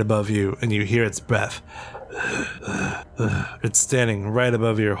claws right above you, and you hear its breath. It's standing right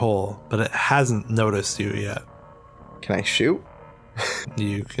above your hole, but it hasn't noticed you yet. Can I shoot?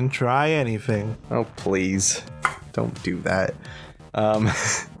 You can try anything. Oh, please. Don't do that.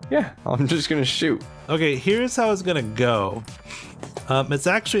 Yeah, I'm just gonna shoot. Okay, here's how it's gonna go. It's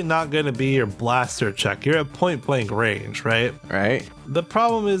actually not gonna be your blaster check. You're at point blank range, right? Right? The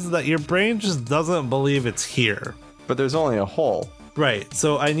problem is that your brain just doesn't believe it's here. But there's only a hole. Right,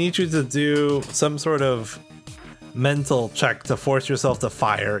 so I need you to do some sort of mental check to force yourself to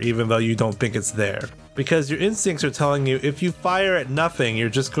fire, even though you don't think it's there. Because your instincts are telling you if you fire at nothing, you're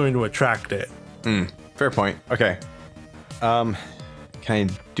just going to attract it. Fair point. Okay. Can I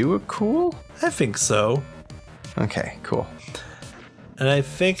do a cool? I think so. Okay, cool. And I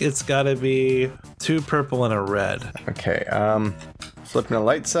think it's gotta be 2 purple and a red. Okay, flipping a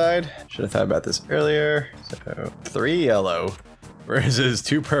light side. Should have thought about this earlier. So 3 yellow versus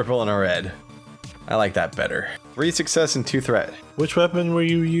 2 purple and a red. I like that better. 3 success and 2 threat. Which weapon were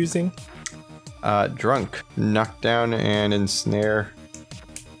you using? Drunk. Knockdown and ensnare.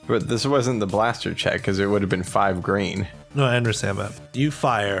 But this wasn't the blaster check because it would have been 5 green. No, I understand that. You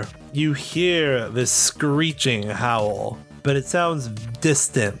fire. You hear this screeching howl, but it sounds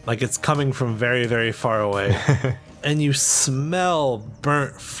distant, like it's coming from very, very far away. And you smell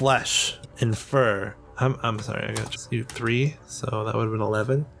burnt flesh and fur. I'm sorry, I got you 3, so that would have been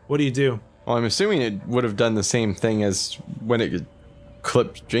 11. What do you do? Well, I'm assuming it would have done the same thing as when it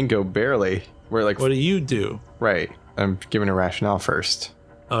clipped Jinko barely. Where like, what do you do? Right. I'm giving a rationale first.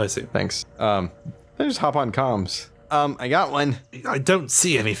 Oh, I see. Thanks. I just hop on comms. I got one. I don't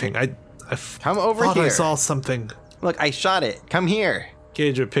see anything. I Come over thought here. I saw something. Look, I shot it. Come here.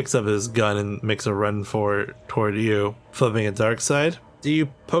 Gager picks up his gun and makes a run toward you, flipping a dark side. Do you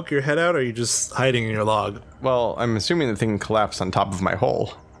poke your head out, or are you just hiding in your log? Well, I'm assuming the thing collapsed on top of my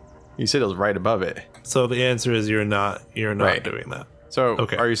hole. You said it was right above it. So the answer is you're not Right. doing that. So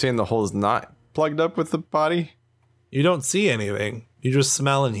Okay. Are you saying the hole is not plugged up with the body? You don't see anything. You just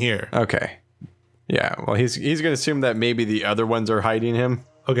smell and hear. Okay. Yeah, well, he's going to assume that maybe the other ones are hiding him.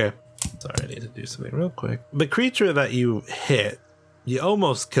 Okay. Sorry, I need to do something real quick. The creature that you hit, you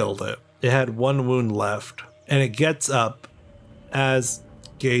almost killed it. It had 1 wound left, and it gets up as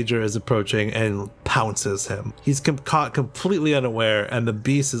Gager is approaching and pounces him. He's caught completely unaware, and the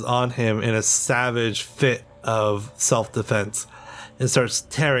beast is on him in a savage fit of self-defense and starts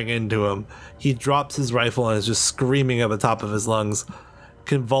tearing into him. He drops his rifle and is just screaming at the top of his lungs,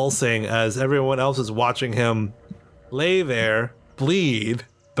 convulsing as everyone else is watching him lay there, bleed,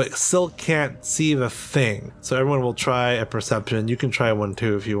 but still can't see the thing. So everyone will try a perception. You can try one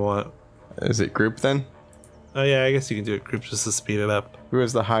too if you want. Is it group then? Oh yeah, I guess you can do it group just to speed it up. Who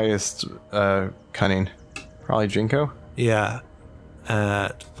has the highest cunning? Probably Jinko? Yeah,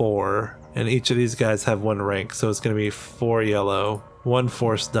 at 4. And each of these guys have 1 rank, so it's going to be 4 yellow, 1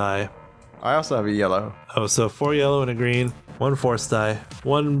 force die. I also have a yellow. Oh, so 4 yellow and a green, 1 force die,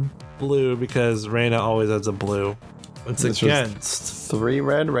 1 blue because Reyna always has a blue. It's This was against 3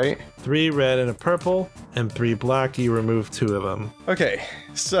 red, right? 3 red and a purple, and 3 black. You remove 2 of them. Okay,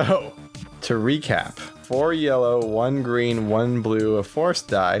 so to recap, 4 yellow, 1 green, 1 blue, a force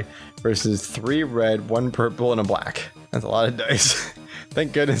die versus 3 red, 1 purple, and a black. That's a lot of dice.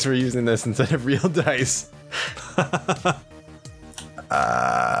 Thank goodness we're using this instead of real dice.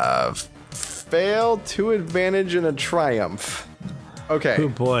 Fail, 2 advantage, and a triumph. Okay, Oh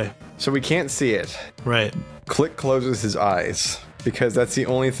boy. so we can't see it. Right. Click closes his eyes because that's the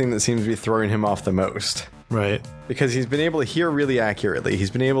only thing that seems to be throwing him off the most. Right. Because he's been able to hear really accurately. He's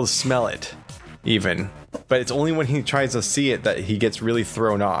been able to smell it, even. But it's only when he tries to see it that he gets really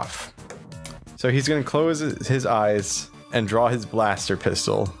thrown off. So he's going to close his eyes and draw his blaster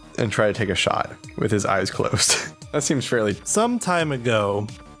pistol and try to take a shot with his eyes closed. That seems fairly... Some time ago,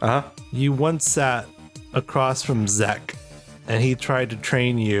 Uh-huh. you once sat across from Zek, and he tried to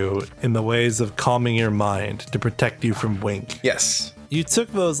train you in the ways of calming your mind to protect you from Wink. Yes. You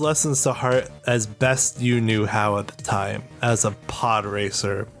took those lessons to heart as best you knew how at the time, as a pod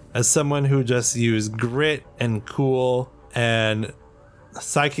racer, as someone who just used grit and cool and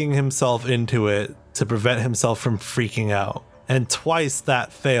psyching himself into it to prevent himself from freaking out. And twice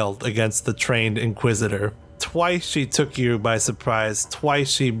that failed against the trained Inquisitor. Twice she took you by surprise. Twice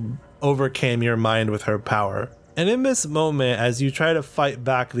she overcame your mind with her power. And in this moment, as you try to fight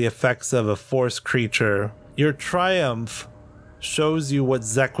back the effects of a force creature, your triumph shows you what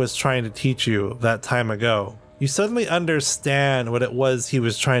Zek was trying to teach you that time ago. You suddenly understand what it was he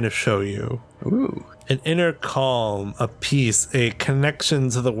was trying to show you. Ooh. An inner calm, a peace, a connection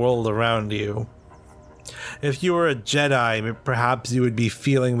to the world around you. If you were a Jedi, perhaps you would be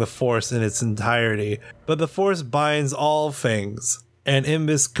feeling the Force in its entirety, but the Force binds all things, and in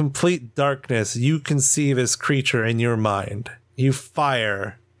this complete darkness, you can see this creature in your mind. You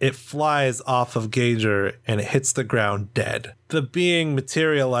fire, it flies off of Gager, and it hits the ground dead. The being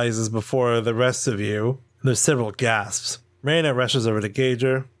materializes before the rest of you. There's several gasps. Reyna rushes over to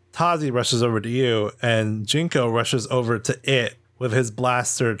Gager, Tazi rushes over to you, and Jinko rushes over to it with his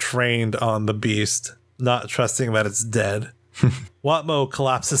blaster trained on the beast, not trusting that it's dead. Watmo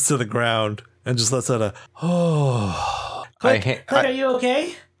collapses to the ground and just lets out a, oh. Click, are you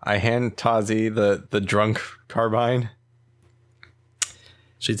okay? I hand Tazi the drunk carbine,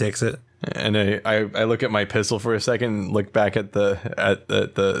 She takes it. and I look at my pistol for a second, look back at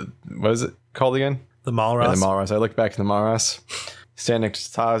the what is it called again? The Malros. The Malros. I look back at the Malros, stand next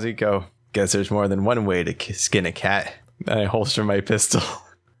to Tazi, go, guess there's more than one way to skin a cat. And I holster my pistol.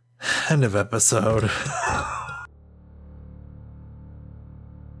 End of episode.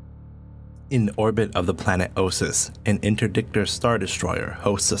 In orbit of the planet Osis, an interdictor star destroyer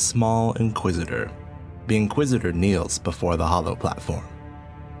hosts a small Inquisitor. The Inquisitor kneels before the Hollow platform.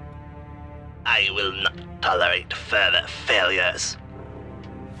 I will not tolerate further failures.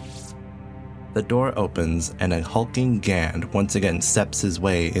 The door opens and a hulking Gand once again steps his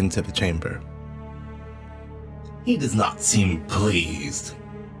way into the chamber. He does not seem pleased.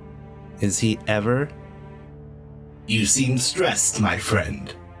 Is he ever? You seem stressed, my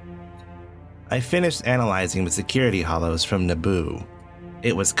friend. I finished analyzing the security hollows from Naboo.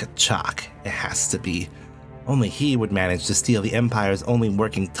 It was Kachak, it has to be. Only he would manage to steal the Empire's only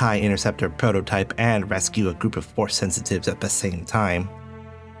working TIE Interceptor prototype and rescue a group of Force sensitives at the same time.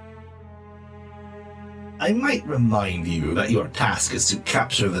 I might remind you that your task is to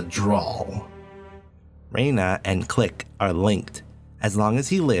capture the Drawl. Reyna and Click are linked. As long as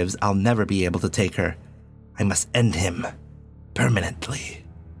he lives, I'll never be able to take her. I must end him. Permanently.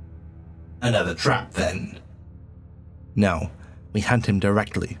 Another trap, then? No, we hunt him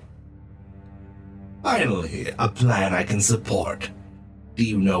directly. Finally, a plan I can support. Do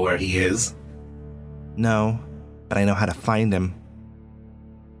you know where he is? No, but I know how to find him.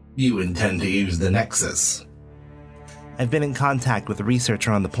 You intend to use the Nexus? I've been in contact with a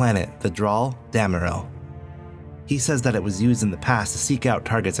researcher on the planet, the Drawl Damaril. He says that it was used in the past to seek out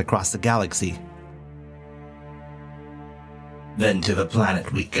targets across the galaxy. Then to the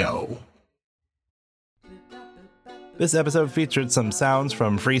planet we go. This episode featured some sounds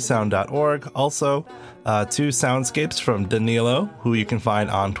from freesound.org. Also, 2 soundscapes from Danilo, who you can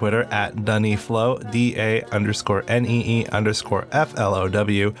find on Twitter at DunnyFlow, DA_NEE_FLOW.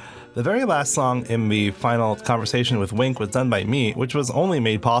 The very last song in the final conversation with Wink was done by me, which was only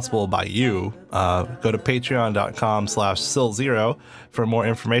made possible by you. Go to patreon.com/SilZero for more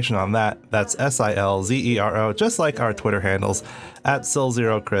information on that. That's SILZERO, just like our Twitter handles, at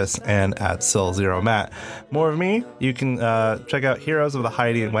SilZeroChris and at SilZeroMatt. More of me, you can check out Heroes of the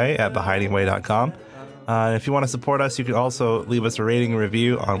Hiding Way at thehidingway.com. And if you want to support us, you can also leave us a rating and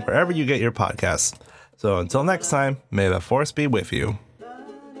review on wherever you get your podcasts. So until next time, may the Force be with you.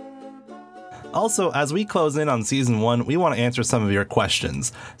 Also, as we close in on Season 1, we want to answer some of your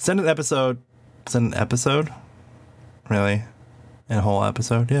questions. Send an episode? Really? A whole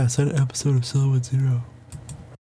episode? Yeah, send an episode of Silhouette Zero.